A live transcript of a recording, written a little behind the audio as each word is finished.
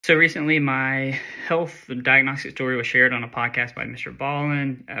So recently, my health diagnostic story was shared on a podcast by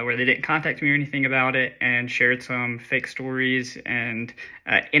MrBallens, where they didn't contact me or anything about it, and shared some fake stories and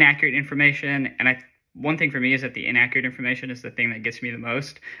inaccurate information. And one thing for me is that the inaccurate information is the thing that gets me the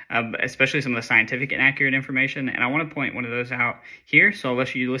most, especially some of the scientific inaccurate information. And I want to point one of those out here, so I'll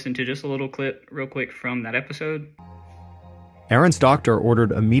let you listen to just a little clip real quick from that episode. Aaron's doctor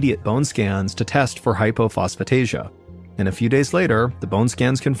ordered immediate bone scans to test for hypophosphatasia. And a few days later, the bone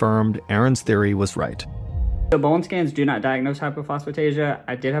scans confirmed Aaron's theory was right. So bone scans do not diagnose hypophosphatasia.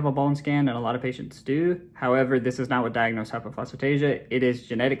 I did have a bone scan, and a lot of patients do. However, this is not what diagnoses hypophosphatasia. It is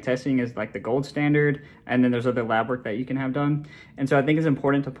genetic testing is like the gold standard, and then there's other lab work that you can have done. And so I think it's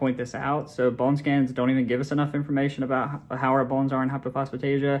important to point this out. So bone scans don't even give us enough information about how our bones are in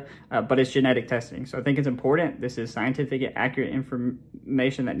hypophosphatasia, but it's genetic testing. So I think it's important. This is scientific, accurate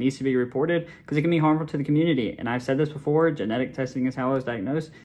information that needs to be reported because it can be harmful to the community. And I've said this before, genetic testing is how I was diagnosed.